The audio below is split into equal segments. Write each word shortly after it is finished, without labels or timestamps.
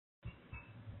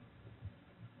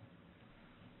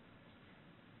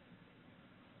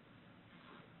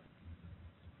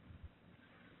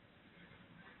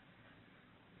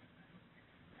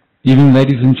Evening,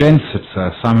 ladies and gents. It's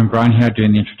Simon Brown here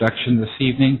doing the introduction this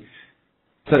evening.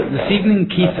 So this evening,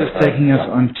 Keith is taking us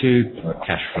onto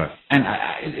cash flow. And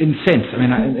in a sense, I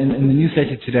mean, in the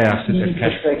newsletter today, I said that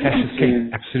cash is king.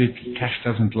 Absolutely, cash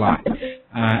doesn't lie.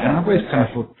 And I've always kind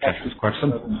of thought cash was quite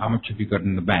simple. How much have you got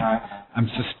in the bank? I'm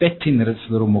suspecting that it's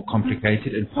a little more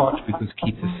complicated, in part because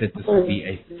Keith has said this will be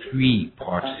a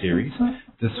 3-part series.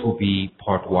 This will be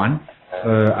part 1.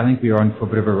 So I think we're on for a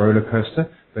bit of a roller coaster.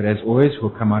 But as always,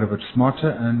 we'll come out of it smarter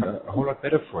and a whole lot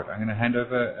better for it. I'm going to hand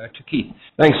over to Keith.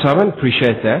 Thanks, Simon.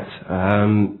 Appreciate that.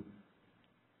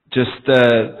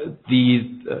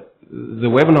 The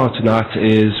webinar tonight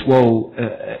is,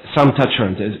 some touch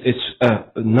on it.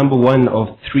 It's number 1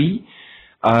 of 3.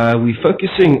 We're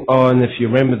focusing on, if you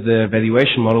remember, the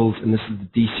valuation models, and this is the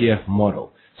DCF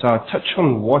model. So I'll touch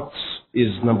on what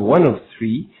is number 1 of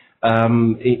 3.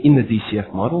 In the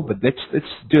DCF model, but let's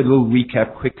do a little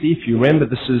recap quickly. If you remember,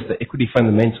 this is the equity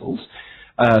fundamentals.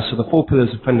 So the 4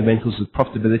 pillars of fundamentals is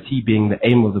profitability being the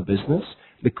aim of the business,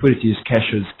 liquidity is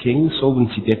cash is king,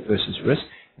 solvency, debt versus risk,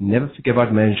 and never forget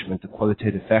about management, the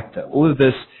qualitative factor. All of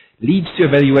this leads to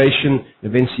evaluation,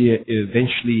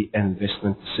 eventually an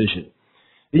investment decision.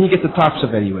 Then you get the types of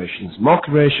valuations.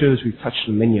 Market ratios, we've touched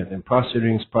on many of them, price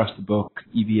earnings, price to book,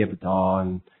 EV, EBITDA,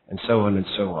 and so on and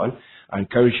so on. I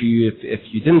encourage you, if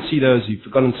you didn't see those, you've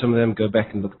forgotten some of them, go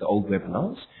back and look at the old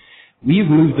webinars. We've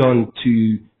moved on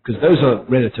to, because those are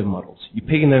relative models. You're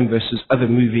pegging them versus other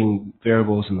moving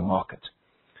variables in the market.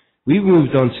 We've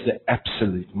moved on to the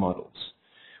absolute models,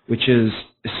 which is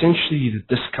essentially the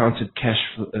discounted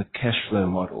cash flow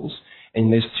models.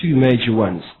 And there's 2 major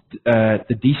ones, the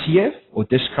DCF, or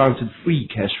discounted free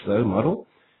cash flow model,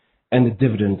 and the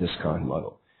dividend discount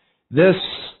model. This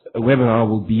webinar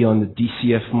will be on the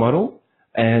DCF model,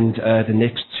 and the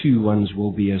next 2 ones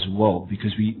will be as well,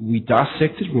 because we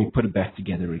dissect it and we put it back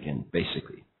together again,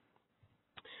 basically.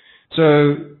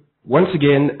 So once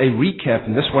again, a recap,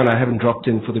 and this one I haven't dropped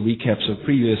in for the recaps of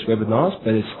previous webinars,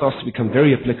 but it starts to become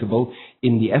very applicable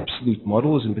in the absolute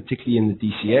models, and particularly in the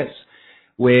DCFs,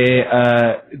 where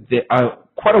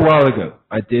quite a while ago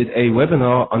I did a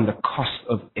webinar on the cost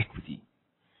of equity.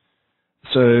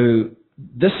 So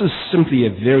this is simply a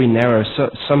very narrow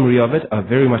summary of it. I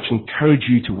very much encourage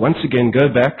you to once again go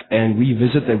back and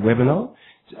revisit that webinar.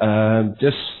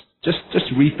 Just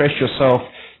to refresh yourself,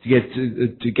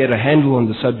 to get a handle on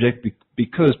the subject,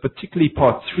 because particularly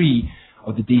part 3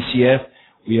 of the DCF,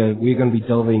 we're going to be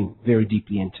delving very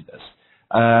deeply into this.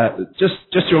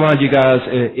 Just to remind you guys,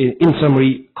 in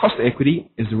summary, cost of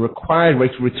equity is the required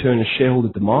rate of return a shareholder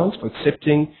demands for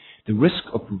accepting the risk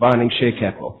of providing share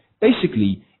capital.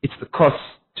 Basically, it's the cost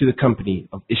to the company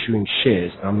of issuing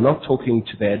shares. I'm not talking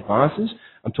to the advisors.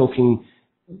 I'm talking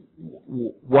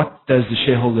what does the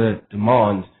shareholder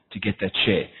demand to get that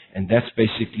share. And that's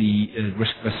basically a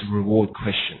risk versus reward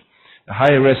question. The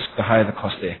higher risk, the higher the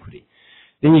cost of equity.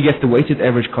 Then you get the weighted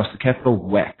average cost of capital,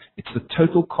 WACC. It's the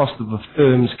total cost of a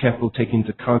firm's capital taking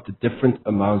into account the different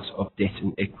amounts of debt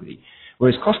and equity.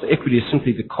 Whereas cost of equity is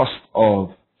simply the cost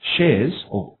of shares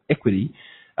or equity.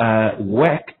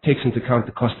 WACC takes into account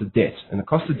the cost of debt, and the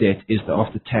cost of debt is the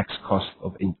after-tax cost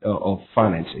of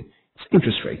financing. It's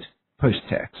interest rate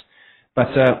post-tax.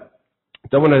 But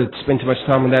don't want to spend too much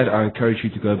time on that. I encourage you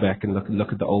to go back and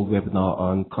look at the old webinar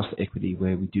on cost of equity,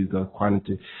 where we do go quite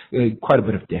a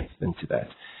bit of depth into that.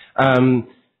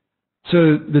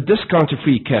 So the discounted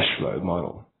free cash flow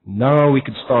model. Now we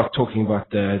can start talking about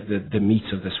the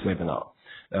meat of this webinar,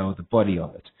 or the body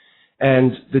of it.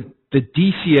 And the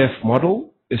DCF model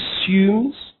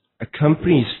assumes a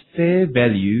company's fair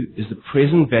value is the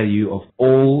present value of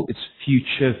all its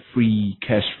future free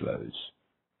cash flows.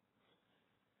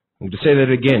 I'm going to say that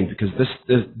again, because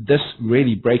this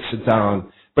really breaks it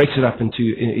up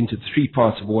into 3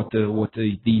 parts of what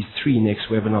these 3 next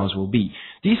webinars will be.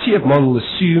 DCF model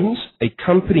assumes a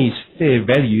company's fair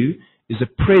value is the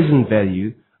present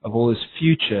value of all its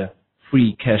future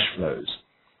free cash flows.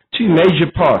 2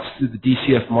 major parts to the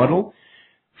DCF model: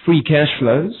 free cash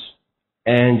flows,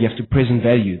 and you have to present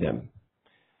value them.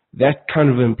 That kind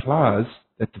of implies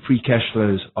that the free cash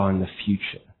flows are in the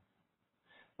future.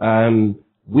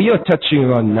 We are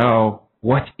touching on now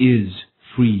what is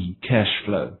free cash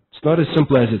flow. It's not as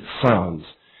simple as it sounds.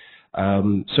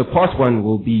 So part 1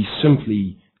 will be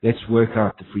simply, let's work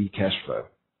out the free cash flow.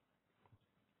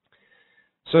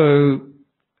 So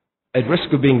at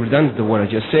risk of being redundant to what I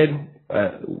just said,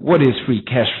 what is free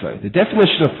cash flow? The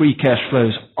definition of free cash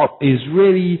flows is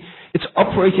really, it's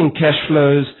operating cash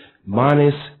flows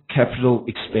minus capital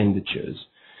expenditures.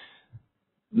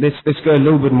 Let's go a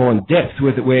little bit more in depth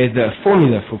with it, where the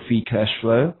formula for free cash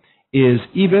flow is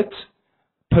EBIT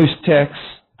post-tax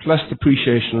plus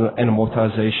depreciation and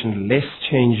amortization, less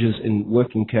changes in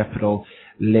working capital,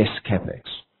 less CapEx.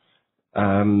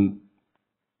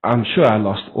 I'm sure I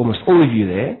lost almost all of you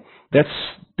there.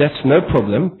 That's no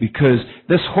problem, because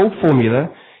this whole formula,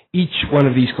 each one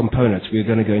of these components, we're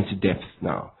going to go into depth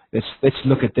now. Let's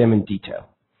look at them in detail.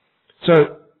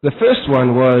 So the first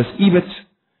one was EBIT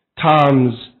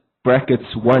times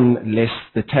brackets 1 less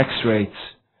the tax rate,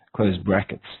 close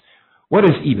brackets. What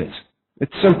is EBIT?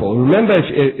 It's simple. Remember,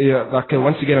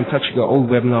 once again, I'm touching our old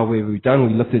webinar where we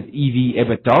looked at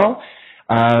EBITDA.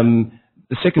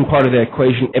 The second part of the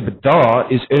equation,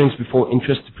 EBITDA, is earnings before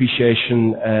interest,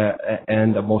 depreciation,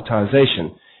 and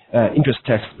amortization. Interest,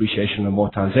 tax, depreciation, and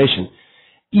amortization.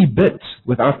 EBIT,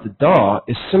 without the DAR,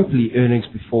 is simply earnings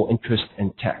before interest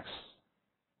and tax.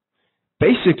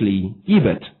 Basically,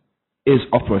 EBIT is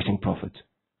operating profit,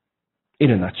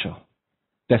 in a nutshell.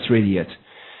 That's really it.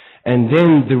 And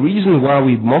then the reason why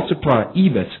we multiply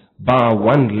EBIT by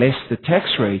 1 less the tax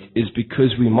rate is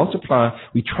because we're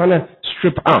trying to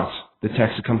strip out the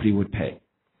tax the company would pay.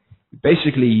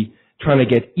 Basically, trying to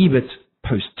get EBIT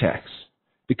post-tax.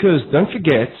 Because, don't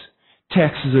forget,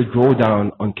 tax is a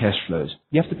drawdown on cash flows.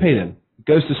 You have to pay them. It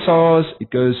goes to SARS, it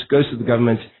goes to the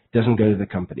government, it doesn't go to the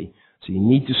company. So you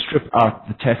need to strip out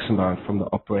the tax amount from the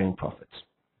operating profits.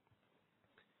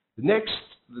 The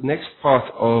next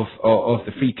part of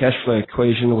the free cash flow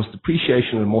equation was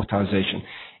depreciation and amortization.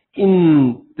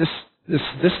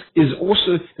 This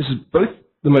is both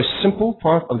the most simple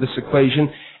part of this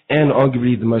equation and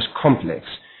arguably the most complex.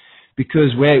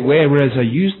 Because whereas I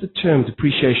use the term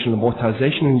depreciation and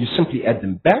amortization, and you simply add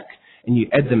them back, and you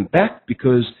add them back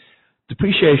because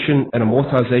depreciation and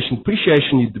amortization,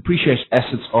 depreciation, you depreciate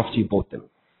assets after you bought them.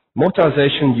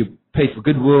 Amortization, you pay for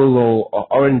goodwill or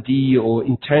R&D or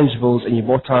intangibles, and you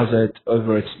amortize it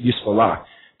over its useful life.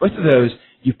 Both of those,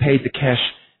 you paid the cash.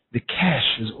 The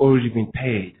cash has already been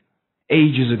paid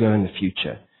ages ago in the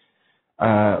future.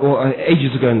 Or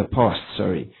ages ago in the past,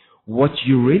 sorry. What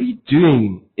you're really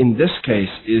doing in this case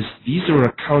is these are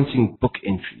accounting book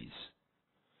entries.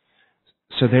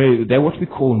 So they're what we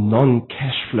call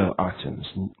non-cash flow items,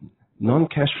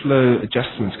 non-cash flow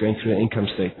adjustments going through an income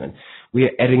statement. We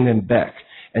are adding them back.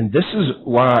 And this is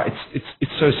why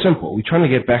it's so simple. We're trying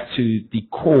to get back to the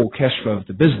core cash flow of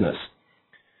the business.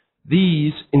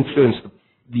 These influence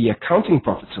the accounting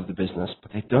profits of the business,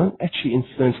 but they don't actually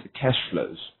influence the cash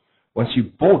flows. Once you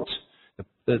bought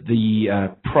the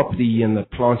property and the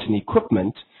plant and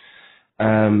equipment,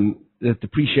 the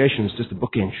depreciation is just a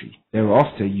book entry.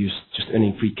 Thereafter, you're just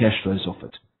earning free cash flows off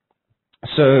it.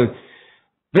 So,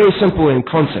 very simple in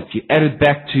concept. You add it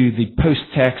back to the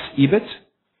post-tax EBIT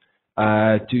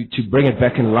to bring it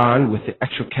back in line with the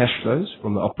actual cash flows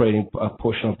from the operating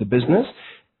portion of the business.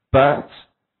 But,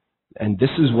 and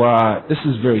this is why, this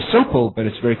is very simple, but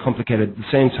it's very complicated at the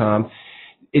same time.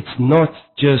 It's not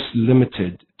just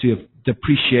limited to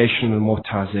depreciation and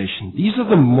amortization. These are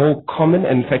the more common,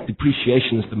 and in fact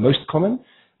depreciation is the most common.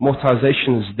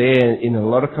 Amortization is there in a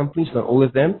lot of companies, not all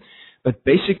of them. But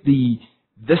basically,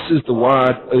 this is the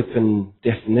wide open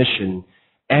definition.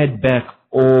 Add back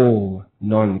all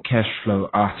non-cash flow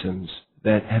items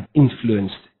that have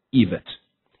influenced EBIT.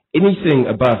 Anything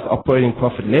above operating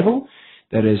profit level,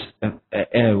 that is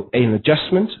an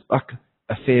adjustment, like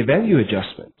a fair value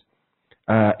adjustment.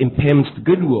 Impairments to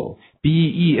goodwill,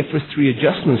 BEE, IFRS 3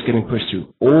 adjustments getting pushed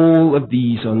through. All of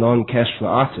these are non-cash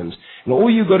flow items. And all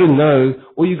you've got to know,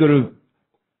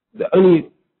 the only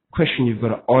question you've got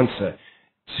to answer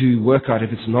to work out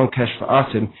if it's a non-cash flow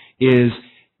item is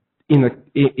in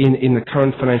the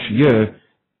current financial year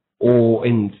or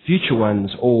in future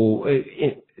ones, or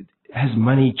has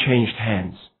money changed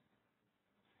hands?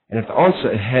 And if the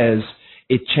answer has,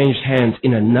 it changed hands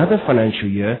in another financial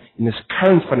year, in this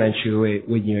current financial year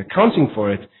when you're accounting for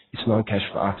it, it's a non-cash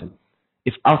flow item.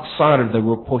 If outside of the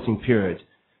reporting period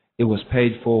it was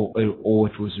paid for or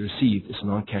it was received, it's a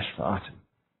non-cash flow item.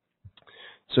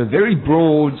 So very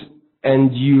broad,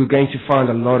 and you're going to find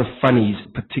a lot of funnies,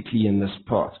 particularly in this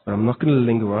part. But I'm not going to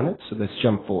linger on it, so let's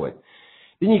jump forward.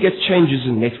 Then you get changes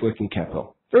in net working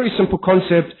capital. Very simple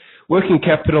concept. Working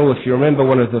capital, if you remember,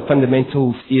 one of the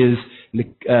fundamentals is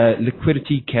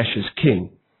liquidity, cash is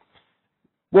king.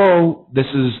 Well,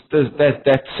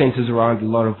 that centers around a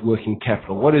lot of working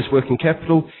capital. What is working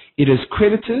capital? It is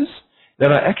creditors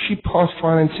that are actually part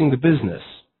financing the business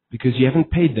because you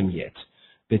haven't paid them yet,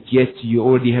 but yet you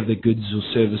already have the goods or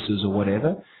services or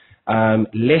whatever.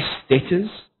 Less debtors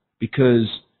because,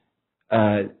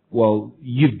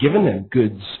 you've given them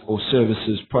goods or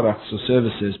services, products or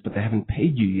services, but they haven't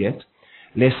paid you yet.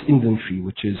 Less inventory,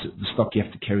 which is the stock you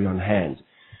have to carry on hand.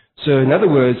 So in other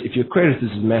words, if your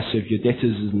creditors is massive, your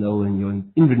debtors is nil, and your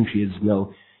inventory is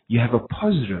nil, you have a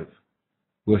positive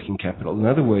working capital. In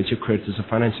other words, your creditors are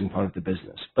financing part of the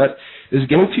business. But this is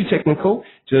getting too technical.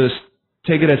 Just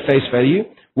take it at face value.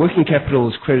 Working capital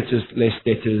is creditors less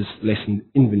debtors less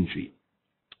inventory.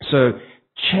 So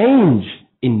change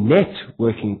in net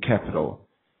working capital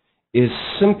is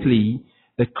simply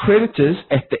the creditors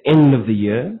at the end of the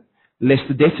year, less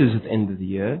the debtors at the end of the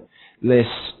year, less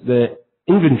the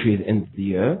inventory at the end of the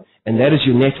year, and that is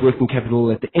your net working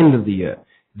capital at the end of the year.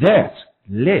 That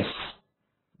less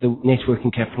the net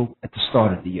working capital at the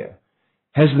start of the year.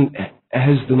 Has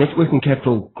the net working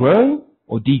capital grown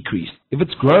or decreased? If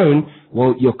it's grown,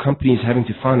 well, your company is having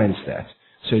to finance that.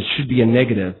 So it should be a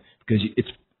negative because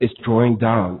it's drawing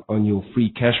down on your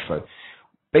free cash flow.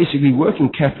 Basically, working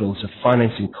capital is a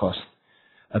financing cost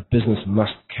a business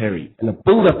must carry. And a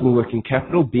build-up in working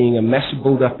capital, being a massive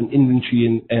build-up in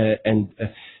inventory and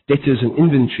debtors and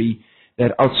inventory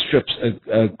that outstrips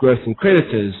growth in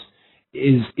creditors,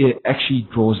 it actually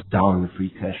draws down the free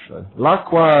cash flow.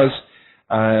 Likewise,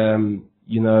 if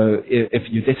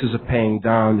your debtors are paying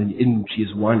down and your inventory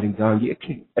is winding down, you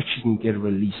actually can get a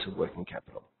release of working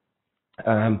capital.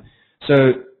 So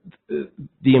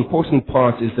the important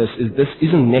part is this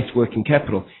isn't net working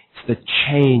capital, it's the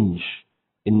change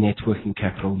in net working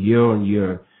capital year on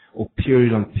year or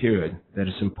period on period that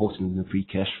is important in the free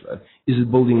cash flow. Is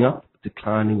it building up,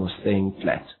 declining, or staying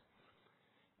flat?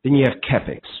 Then you have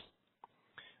CapEx,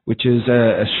 which is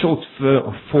a short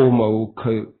form or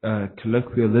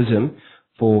colloquialism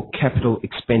for capital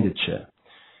expenditure.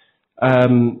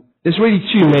 There's really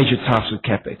two major types of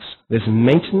CapEx. There's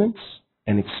maintenance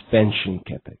and expansion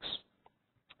CapEx.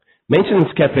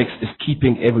 Maintenance CapEx is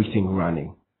keeping everything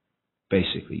running,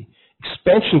 basically.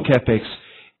 Expansion CapEx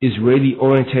is really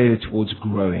orientated towards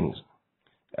growing.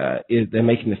 They're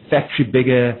making the factory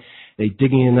bigger, they're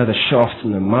digging another shaft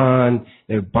in the mine,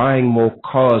 they're buying more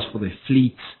cars for their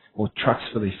fleets, or trucks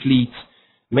for their fleets.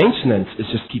 Maintenance is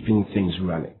just keeping things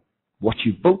running. What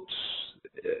you built,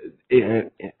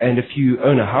 and if you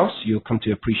own a house, you'll come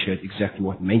to appreciate exactly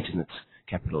what maintenance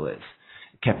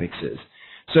CapEx is.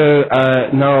 So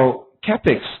now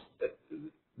CapEx,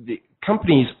 the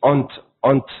companies aren't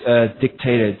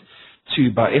dictated to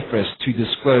by IFRS to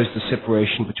disclose the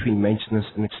separation between maintenance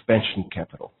and expansionary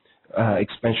capital,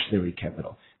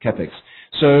 CapEx.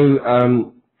 So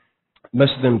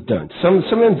most of them don't. Some of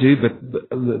them do, but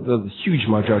the huge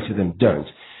majority of them don't.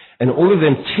 And all of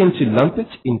them tend to lump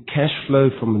it in cash flow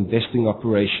from investing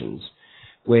operations,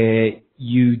 where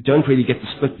you don't really get the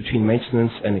split between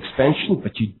maintenance and expansion,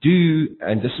 but you do,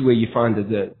 and this is where you find that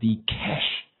the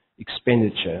cash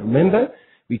expenditure. Remember,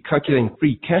 we're calculating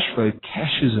free cash flow.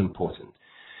 Cash is important.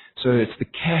 So it's the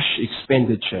cash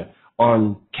expenditure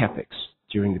on CapEx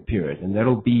during the period. And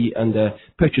that'll be under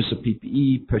purchase of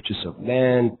PPE, purchase of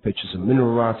land, purchase of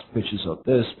mineral rights, purchase of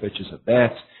this, purchase of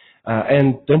that.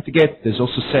 And don't forget, there's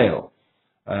also sale.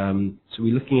 So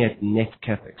we're looking at net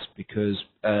CapEx because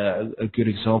a good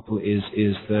example is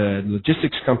the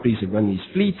logistics companies that run these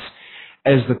fleets.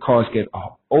 As the cars get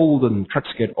old and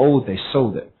trucks get old, they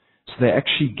sold it. So they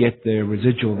actually get their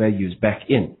residual values back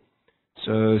in.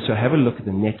 So have a look at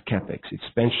the net CapEx,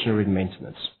 expansionary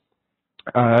maintenance.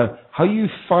 How you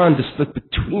find the split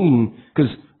between,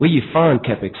 because where you find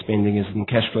CapEx spending is in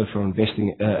cash flow for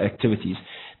investing activities.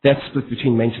 That split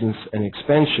between maintenance and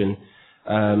expansion,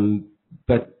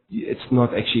 but it's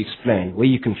not actually explained. Where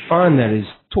you can find that is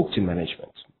talk to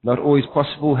management. Not always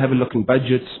possible. Have a look in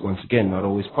budgets. Once again, not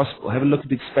always possible. Have a look at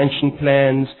the expansion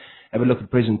plans. Have a look at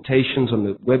presentations on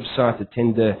the website,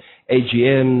 attend the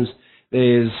AGMs.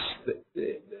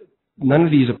 None of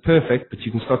these are perfect, but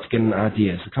you can start to get an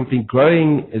idea. Is the company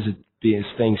growing? Is it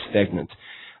staying stagnant?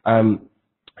 And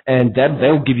that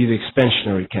they'll give you the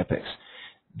expansionary CapEx.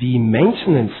 The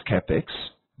maintenance CapEx,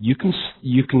 you can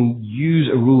use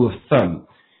a rule of thumb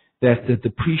that the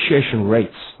depreciation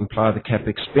rates imply the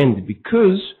CapEx spend,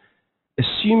 because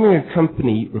assuming a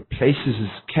company replaces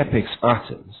its CapEx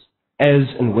items as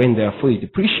and when they are fully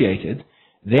depreciated,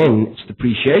 then its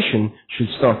depreciation should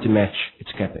start to match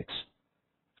its CapEx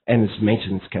and its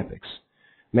maintenance CapEx.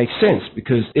 Makes sense,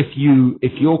 because if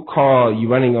your car, you're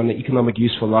running on an economic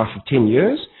useful life of 10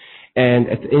 years, and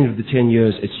at the end of the 10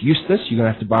 years it's useless, you're going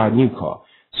to have to buy a new car.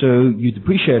 So you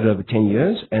depreciate it over 10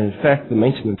 years, and in fact the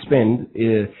maintenance spend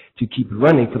to keep it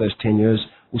running for those 10 years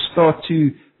will start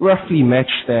to roughly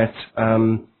match that.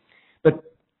 But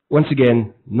once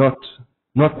again, not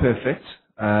perfect,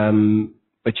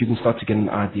 but you can start to get an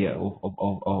idea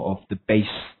of the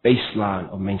baseline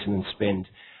of maintenance spend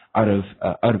out of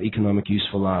economic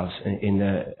useful lives in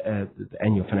the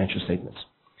annual financial statements.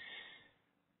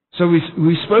 So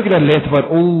we've spoken at length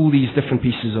about all these different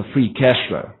pieces of free cash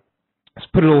flow. Let's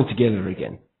put it all together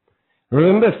again.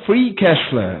 Remember, free cash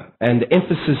flow, and the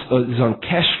emphasis is on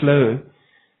cash flow,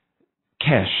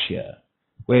 cash here,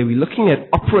 where we're looking at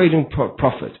operating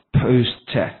profit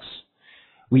post-tax.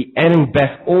 We're adding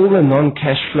back all the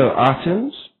non-cash flow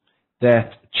items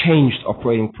that changed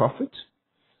operating profit.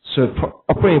 So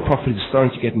operating profit is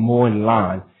starting to get more in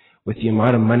line with the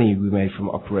amount of money we made from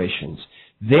operations.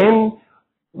 Then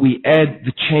we add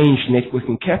the change net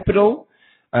working capital.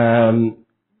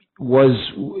 Were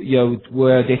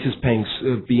debtors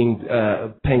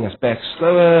paying us back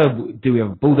slower? Do we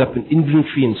have a build-up in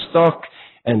inventory and stock?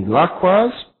 And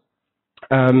likewise.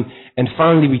 And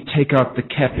finally, we take out the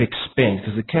CapEx spend,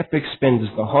 because the CapEx spend is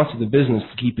the heart of the business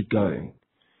to keep it going.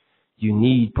 You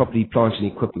need property, plant,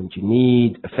 and equipment. You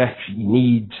need a factory. You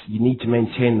need to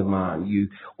maintain the mine.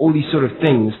 All these sort of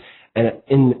things. And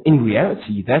in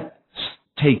reality, that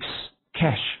takes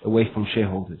cash away from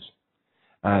shareholders.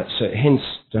 So hence,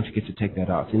 don't forget to take that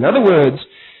out. In other words,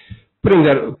 putting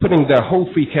the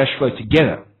whole free cash flow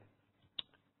together,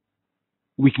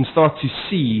 we can start to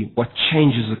see what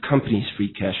changes a company's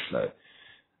free cash flow.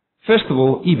 First of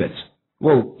all, EBIT.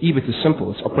 Well, EBIT is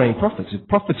simple. It's operating profits. If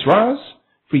profits rise,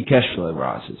 free cash flow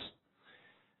rises.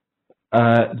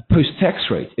 The post-tax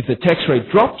rate. If the tax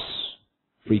rate drops,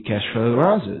 free cash flow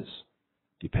rises.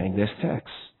 You're paying less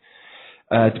tax.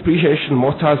 Depreciation,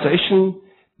 amortization.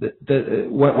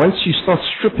 Once you start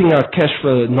stripping out cash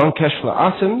flow, non-cash flow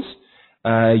items,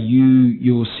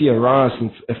 you will see a rise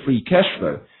in free cash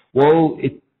flow. Well,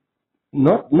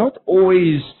 not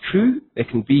always true. There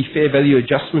can be fair value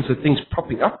adjustments of things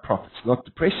propping up profits, not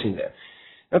depressing them.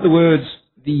 In other words,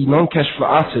 the non-cash flow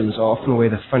items are often where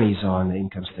the funnies are in the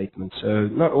income statement. So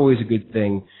not always a good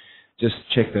thing. Just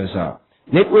check those out.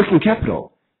 Net working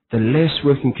capital. The less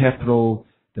working capital,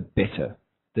 the better.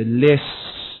 The less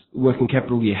working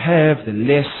capital you have, the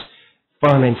less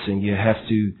financing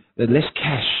the less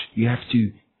cash you have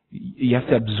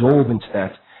to absorb into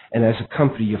that. And as a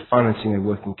company, you're financing a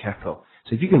working capital.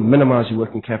 So if you can minimize your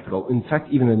working capital, in fact,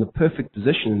 even in the perfect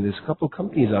position, and there's a couple of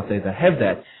companies out there that have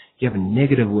that, you have a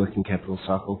negative working capital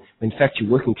cycle. In fact, your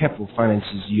working capital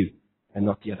finances you, and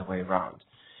not the other way around.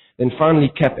 Then finally,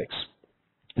 CapEx.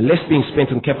 The less being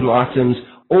spent on capital items,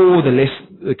 or the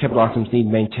less capital items need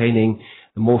maintaining,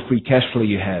 the more free cash flow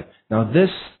you have. Now, this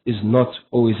is not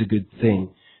always a good thing.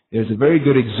 There's a very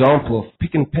good example of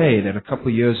Pick n Pay that a couple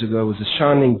of years ago was a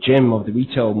shining gem of the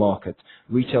retail market,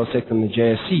 retail sector in the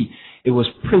JSE. It was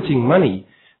printing money,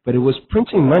 but it was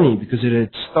printing money because it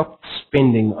had stopped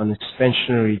spending on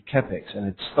expansionary capex, and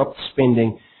it stopped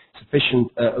spending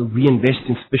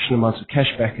reinvesting sufficient amounts of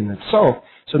cash back in itself.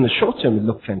 So in the short term, it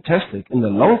looked fantastic. In the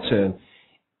long term,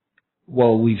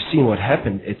 well, we've seen what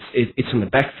happened. It's on the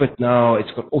back foot now.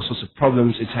 It's got all sorts of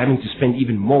problems. It's having to spend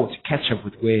even more to catch up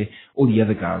with where all the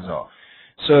other guys are.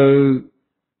 So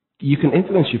you can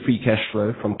influence your free cash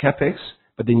flow from capex,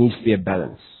 but there needs to be a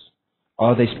balance.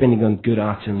 Are they spending on good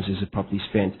items? Is it properly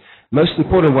spent? Most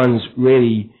important ones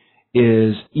really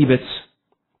is EBIT,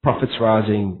 profits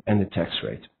rising, and the tax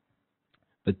rate.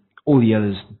 But all the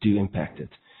others do impact it.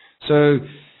 So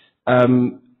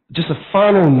just a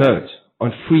final note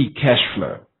on free cash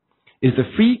flow is the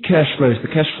free cash flow is the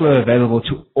cash flow available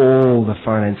to all the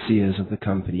financiers of the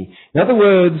company. In other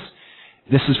words,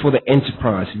 this is for the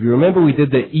enterprise. If you remember, we did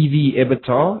the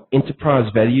EV/EBITDA,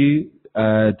 enterprise value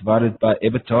divided by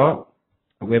EBITDA,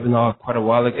 a webinar quite a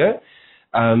while ago.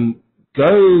 Go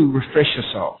refresh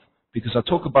yourself, because I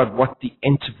talk about what the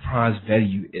enterprise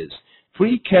value is.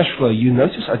 Free cash flow, you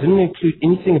notice I didn't include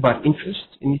anything about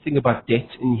interest, anything about debt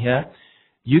in here.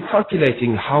 You're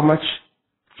calculating how much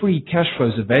free cash flow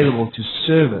is available to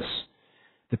service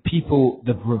the people,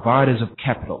 the providers of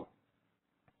capital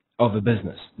of a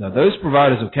business. Now, those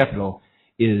providers of capital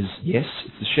is, yes,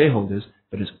 it's the shareholders,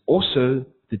 but it's also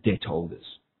the debt holders.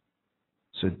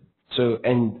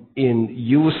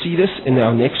 You will see this in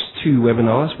our next two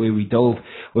webinars where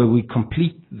we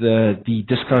complete the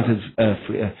discounted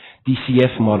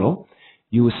DCF model.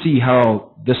 You will see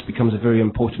how this becomes a very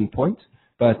important point.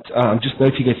 But I'm just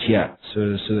noting it here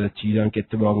so that you don't get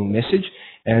the wrong message.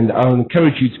 And I'll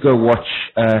encourage you to go watch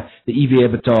the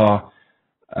EV/EBITDA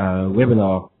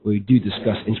webinar where we do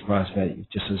discuss enterprise value,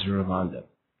 just as a reminder.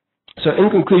 So in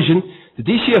conclusion, the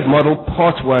DCF model,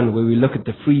 part one, where we look at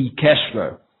the free cash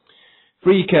flow.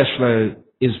 Free cash flow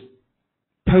is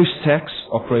post-tax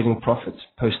operating profit,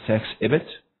 post-tax EBIT.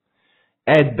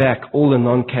 Add back all the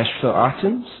non-cash flow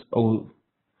items, or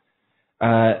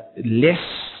less,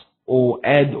 or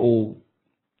add or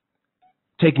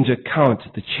take into account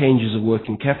the changes of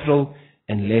working capital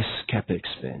and less capex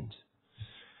spend.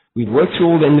 We'd work through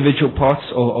all the individual parts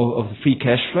of the free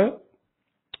cash flow,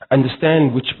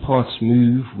 understand which parts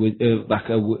move with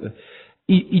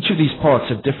each of these parts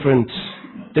have different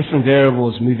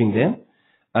variables moving them,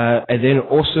 and then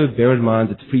also bear in mind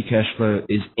that the free cash flow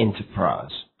is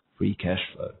enterprise free cash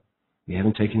flow. We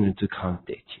haven't taken into account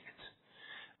debt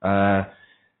yet.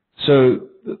 So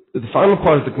the final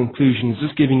part of the conclusion is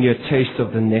just giving you a taste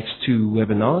of the next two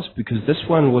webinars, because this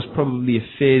one was probably a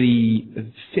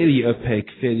fairly opaque,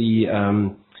 fairly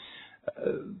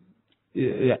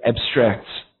abstract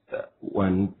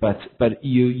one, but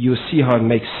you'll see how it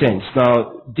makes sense.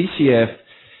 Now,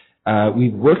 DCF,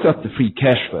 we've worked up the free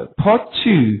cash flow. Part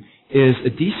two is a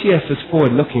DCF is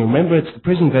forward-looking. Remember, it's the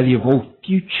present value of all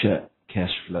future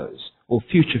cash flows or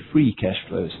future free cash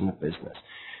flows in the business.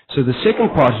 So the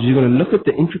second part is you're going to look at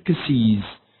the intricacies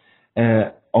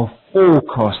of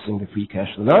forecasting the free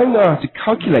cash flow. Now you know how to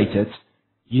calculate it,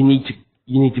 you need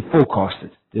to forecast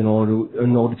it in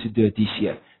order to do a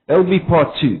DCF. That will be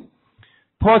part two.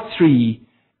 Part three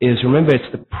is, remember,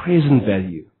 it's the present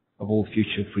value of all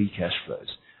future free cash flows.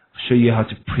 I'll show you how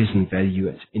to present value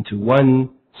it into one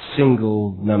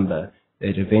single number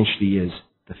that eventually is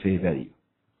the fair value.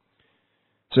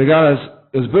 So guys,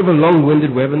 it was a bit of a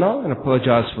long-winded webinar, and I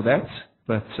apologize for that.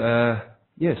 But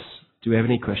yes, do we have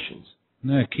any questions?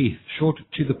 No, Keith, short,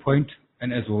 to the point,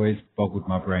 and as always, boggled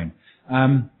my brain.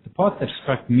 The part that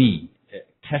struck me,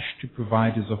 cash to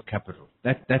providers of capital,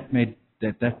 that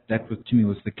was, to me,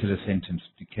 was the killer sentence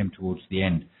that came towards the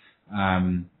end.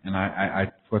 And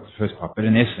I forgot the first part, but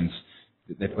in essence,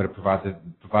 they've got to provide the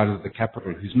provider of the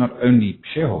capital, who's not only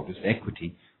shareholders,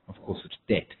 equity, of course, it's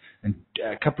debt. And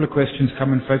a couple of questions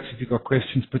coming, folks. If you've got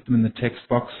questions, put them in the text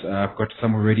box. I've got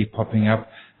some already popping up.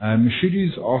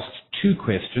 Mashudu's asked two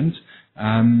questions.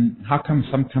 How come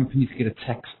some companies get a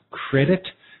tax credit?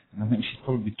 And I think she's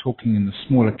probably talking in the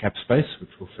smaller cap space, which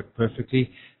will fit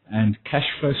perfectly. And cash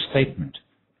flow statement.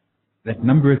 That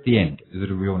number at the end, is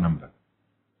it a real number?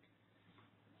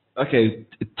 Okay,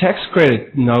 tax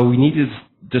credit. No, we need to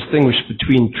distinguish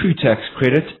between true tax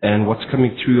credit and what's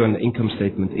coming through on the income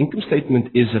statement. The income statement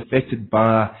is affected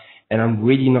by, and I'm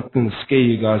really not going to scare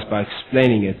you guys by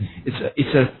explaining it,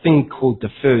 it's a thing called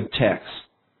deferred tax.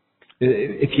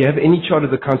 If you have any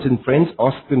chartered accountant friends,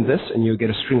 ask them this and you'll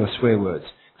get a string of swear words.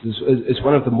 It's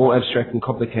one of the more abstract and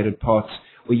complicated parts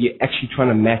where you're actually trying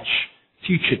to match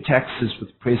future taxes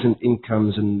with present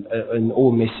incomes and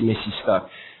all messy stuff.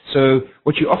 So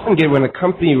what you often get when a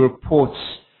company reports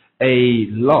a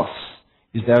loss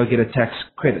is they'll get a tax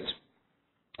credit.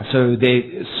 So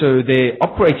they're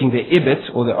operating, their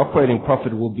EBIT or their operating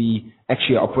profit will be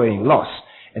actually operating loss.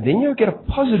 And then you'll get a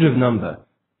positive number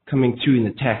coming through in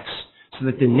the tax so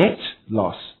that the net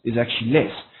loss is actually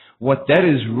less. What that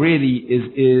is really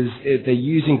is they're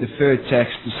using deferred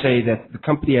tax to say that the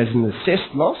company has an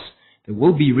assessed loss that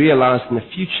will be realized in the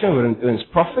future when it earns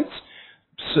profits.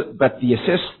 So, but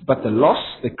the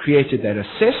loss that created that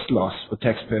assessed loss for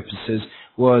tax purposes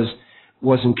was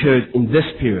incurred in this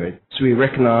period. So we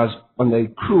recognize on the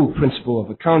accrual principle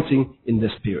of accounting in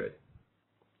this period.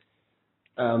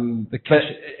 The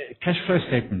cash flow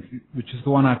statement, which is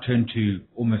the one I turn to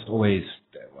almost always,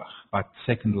 about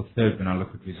second or third when I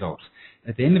look at results.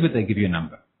 At the end of it, they give you a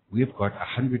number. We've got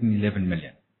 111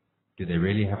 million. Do they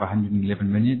really have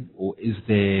 111 million, or is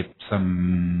there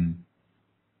some?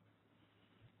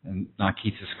 And now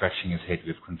Keith is scratching his head.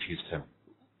 We've confused him.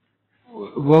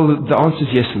 Well, the answer is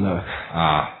yes and no.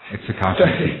 It's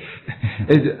accounting.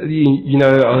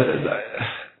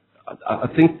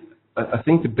 I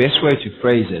think the best way to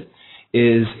phrase it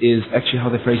is actually how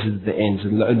they phrase it at the ends.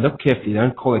 And look carefully. They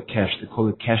don't call it cash. They call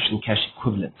it cash and cash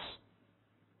equivalents.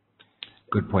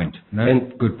 Good point.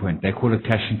 Good point. They call it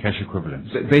cash and cash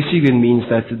equivalents. Basically, it means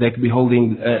that they can be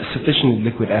holding sufficient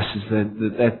liquid assets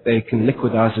that they can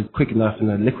liquidize it quick enough in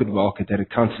a liquid market that it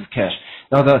counts as cash.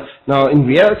 Now, in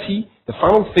reality, the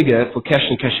final figure for cash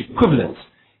and cash equivalents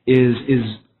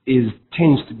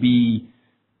tends to be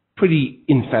pretty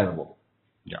infallible.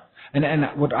 Yeah. And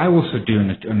what I also do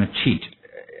on a cheat,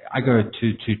 I go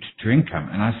to income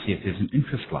and I see if there's an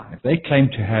interest line. If they claim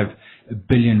to have R1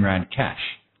 billion cash,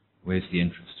 where's the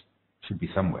interest? Should be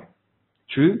somewhere.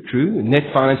 True. Net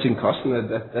financing cost, and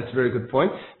that's a very good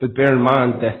point. But bear in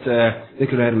mind that they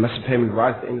could have had a massive payment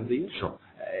right at the end of the year. Sure.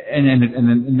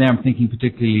 And now I'm thinking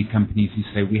particularly companies who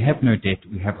say, we have no debt,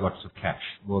 we have lots of cash.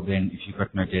 Well then, if you've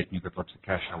got no debt and you've got lots of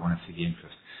cash, I want to see the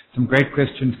interest. Some great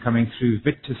questions coming through.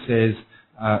 Victor says,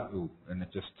 and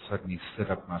it just suddenly set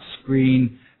up my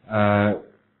screen, FCF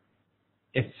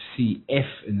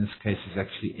in this case is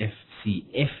actually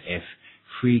FCFF,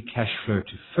 free cash flow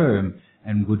to firm,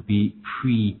 and would be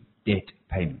pre-debt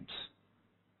payments.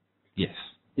 Yes.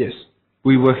 Yes.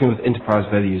 We're working with enterprise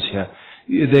values here.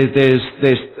 There's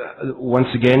once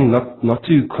again, not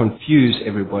to confuse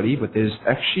everybody, but there's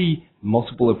actually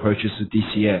multiple approaches to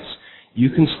DCS. You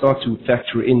can start to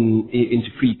factor into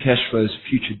free cash flows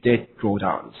future debt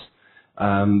drawdowns,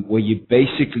 where you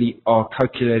basically are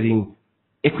calculating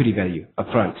equity value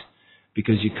upfront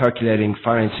because you're calculating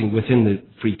financing within the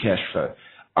free cash flow.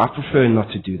 I prefer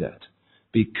not to do that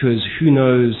because who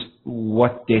knows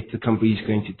what debt the company is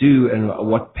going to do and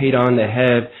what pay down they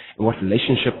have and what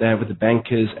relationship they have with the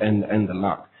bankers and the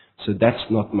like. So that's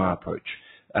not my approach.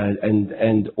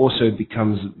 And also it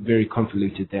becomes very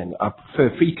convoluted then. I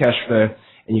prefer free cash flow,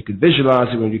 and you can visualize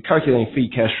it when you're calculating free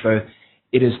cash flow.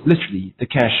 It is literally the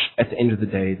cash at the end of the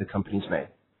day the company's made.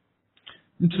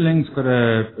 Interling's got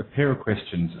a pair of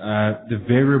questions. The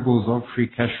variables of free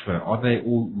cash flow, are they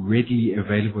all readily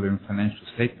available in financial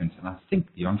statements? And I think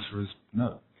the answer is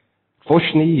no.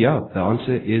 Fortunately, yeah, the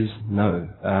answer is no.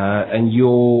 And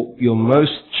your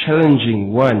most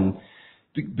challenging one,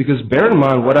 because bear in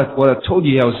mind what I told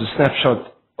you here was a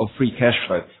snapshot of free cash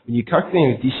flow. When you're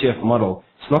calculating a DCF model,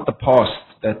 it's not the past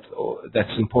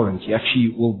that's important. You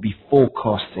actually will be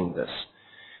forecasting this.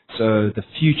 So the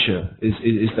future is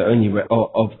the only way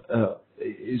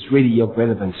is really your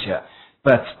relevance here.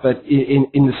 But in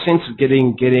the sense of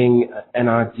getting an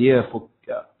idea for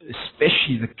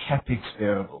especially the capex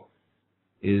variable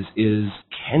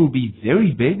can be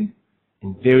very big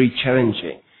and very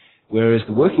challenging. Whereas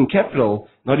the working capital,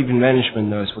 not even management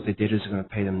knows what their debtors are going to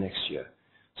pay them next year.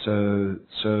 So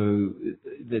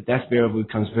that variable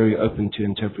becomes very open to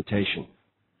interpretation.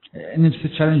 And it's the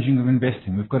challenging of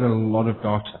investing. We've got a lot of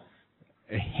data,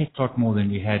 a heck lot more than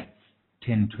we had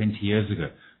 10, 20 years ago.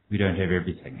 We don't have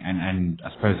everything. And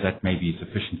I suppose that may be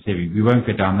sufficient theory. We won't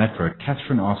go down that road.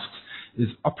 Catherine asks, is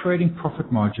operating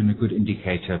profit margin a good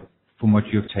indicator from what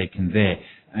you've taken there?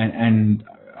 And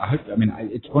I hope,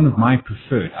 it's one of my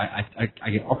preferred. I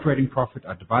get operating profit,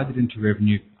 I divide it into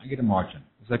revenue, I get a margin.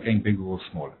 Is that getting bigger or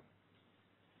smaller?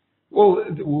 Well,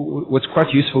 what's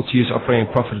quite useful to use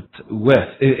operating profit with,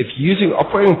 if you're using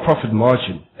operating profit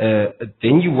margin,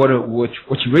 then what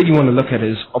you really want to look at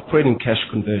is operating cash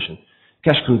conversion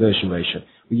ratio.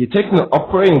 When you're taking the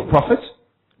operating profit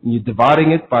and you're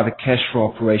dividing it by the cash flow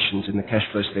operations in the cash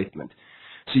flow statement.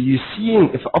 So you're seeing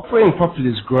if operating profit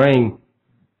is growing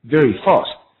very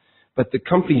fast, but the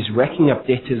company is racking up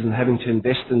debtors and having to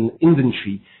invest in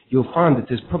inventory, you'll find that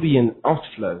there's probably an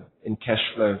outflow in cash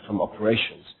flow from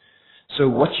operations. So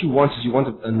what you want is you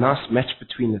want a nice match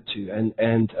between the two. And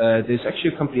there's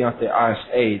actually a company out there,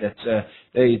 ISA, that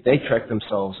they track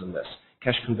themselves on this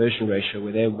cash conversion ratio,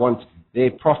 where they want their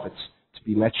profits to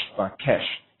be matched by cash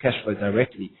flow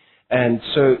directly. And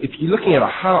so if you're looking at a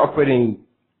high operating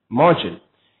margin,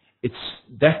 that's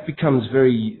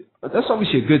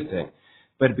obviously a good thing,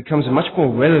 but it becomes much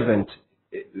more relevant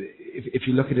if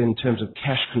you look at it in terms of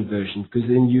cash conversion, because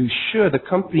then you're sure the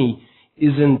company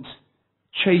isn't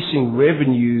chasing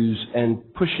revenues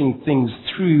and pushing things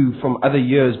through from other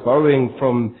years, borrowing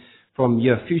from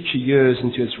future years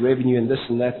into its revenue and this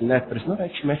and that, but it's not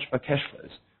actually matched by cash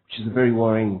flows, which is a very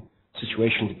worrying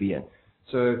situation to be in.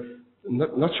 So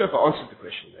not sure if I answered the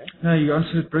question there. No, you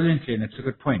answered it brilliantly, and it's a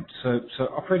good point. So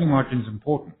operating margin is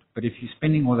important, but if you're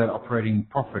spending all that operating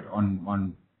profit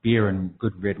on beer and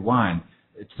good red wine,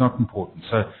 it's not important.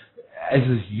 So as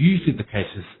is usually the case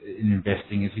in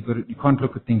investing, is you can't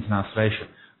look at things in isolation.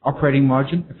 Operating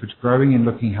margin, if it's growing and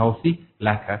looking healthy,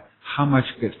 lacquer, how much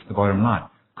gets to the bottom line?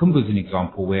 Kumba's an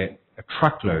example where a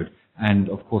truckload, and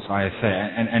of course ISA,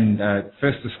 and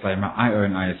first disclaimer, I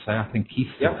own ISA, I think Keith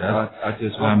does. I do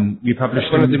as well. We publish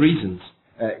That's one of the reasons.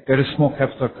 Go to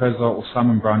smallcaps.co.za or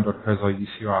simonbrown.co.za, you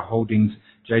see our holdings.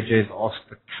 JJ's asked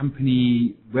the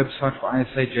company website for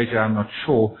ISA. JJ, I'm not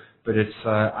sure, but it's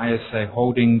ISA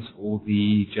Holdings, or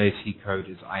the JC code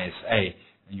is ISA,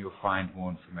 and you'll find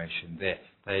more information there.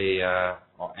 They are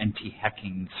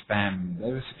anti-hacking, spam.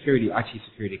 They're a IT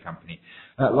security company.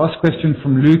 Last question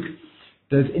from Luke.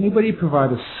 Does anybody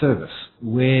provide a service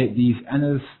where these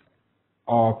analysts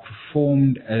are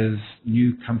performed as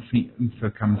new company info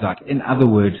comes out? In other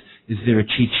words, is there a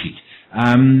cheat sheet?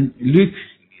 Luke,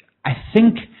 I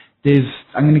think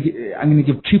I'm going to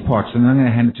give two parts, and I'm going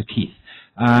to hand it to Keith.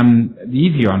 The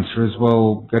easy answer is,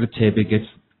 well, go to Tebe, get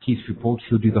Keith's report.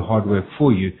 He'll do the hard work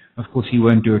for you. Of course, he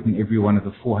won't do it in every one of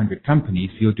the 400 companies.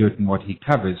 He'll do it in what he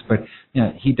covers. But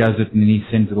he does it, and then he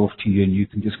sends it off to you, and you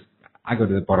can just, I go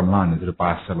to the bottom line. Is it a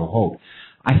buy, sell, or hold?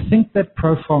 I think that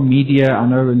Profile Media, I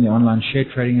know in the online share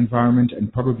trading environment,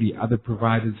 and probably other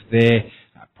providers there,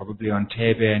 probably on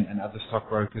Tebe and other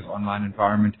stockbrokers online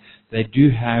environment, they do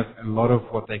have a lot of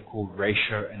what they call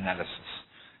ratio analysis.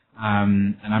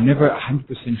 and I'm never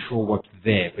 100% sure what's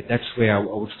there, but that's where I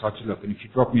would start to look. And if you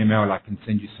drop me a mail, I can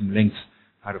send you some links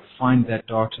how to find that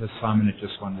data,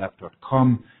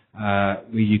 simon@justonelap.com,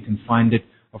 where you can find it.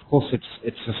 Of course,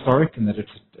 it's historic in that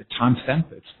it's a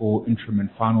timestamp. It's for interim and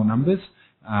final numbers,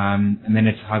 and then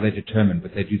it's how they're determined,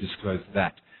 but they do disclose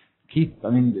that. Keith, I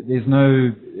mean, there's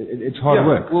no, it's hard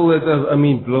work. Well, I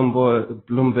mean,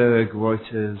 Bloomberg,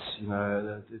 Reuters,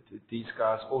 these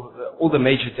guys, all the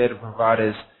major data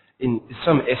providers, in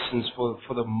some essence, for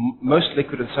the most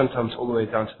liquid and sometimes all the way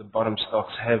down to the bottom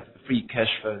stocks, have free cash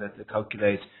flow that they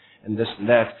calculate and this and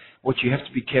that. What you have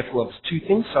to be careful of is two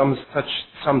things. Some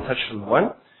touched on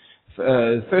one.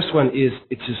 The first one is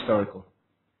it's historical.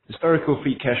 Historical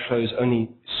free cash flow is only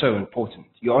so important.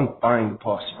 You aren't buying the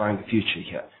past, you're buying the future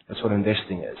here. That's what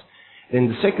investing is. Then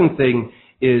the second thing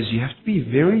is you have to be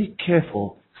very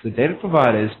careful because the data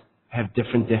providers have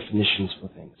different definitions for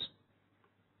things.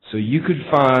 So you could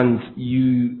find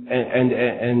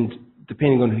and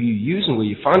depending on who you use and where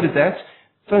you find it at,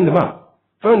 phone them up.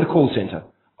 Phone the call center.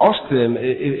 Ask them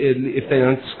if they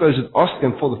don't disclose it, ask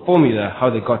them for the formula, how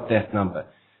they got that number.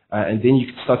 And then you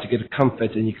can start to get a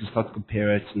comfort and you can start to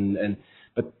compare it.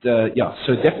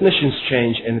 So definitions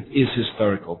change and it is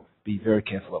historical. Be very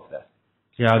careful of that.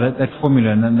 Yeah, that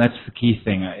formula, and then that's the key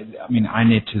thing. I mean,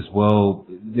 INET as well.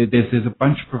 There's a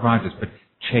bunch of providers, but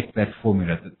check that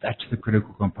formula. That's the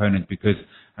critical component because,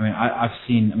 I mean, I've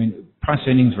seen, price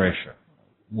earnings ratio.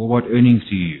 Well, what earnings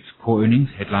do you use? Core earnings,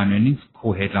 headline earnings,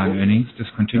 core headline earnings,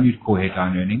 discontinued core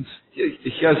headline earnings.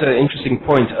 Here's an interesting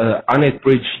point. INET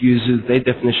Bridge uses their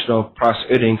definition of price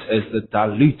earnings as the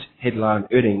dilute headline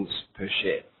earnings per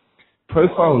share.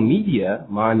 Profile Media,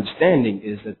 my understanding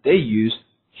is that they use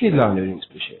headline earnings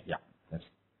per share. Yeah.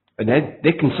 And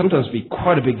there can sometimes be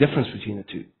quite a big difference between the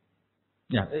two.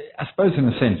 Yeah, I suppose in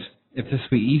a sense, if this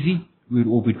were easy, we'd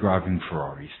all be driving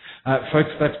Ferraris.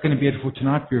 Folks, that's going to be it for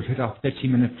tonight. We've hit our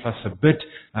 30-minute plus a bit,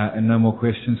 and no more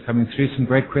questions coming through. Some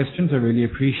great questions I really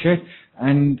appreciate.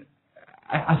 And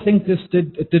I think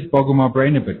it did boggle my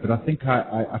brain a bit, but I think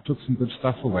I took some good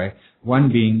stuff away.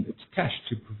 One being it's cash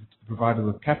to provide it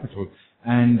with capital,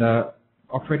 and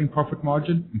operating profit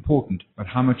margin, important, but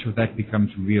how much of that becomes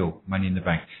real money in the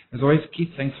bank? As always,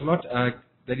 Keith, thanks a lot.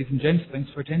 Ladies and gents, thanks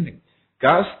for attending.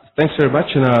 Guys, thanks very much,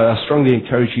 and I strongly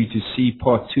encourage you to see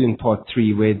part 2 and part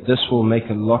 3, where this will make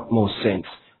a lot more sense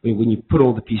when you put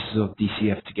all the pieces of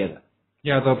DCF together.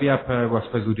 Yeah, they'll be up, I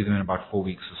suppose we'll do them in about 4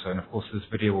 weeks or so, and of course this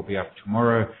video will be up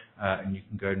tomorrow, and you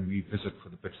can go and revisit for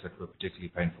the bits that were particularly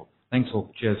painful. Thanks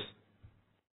all. Cheers.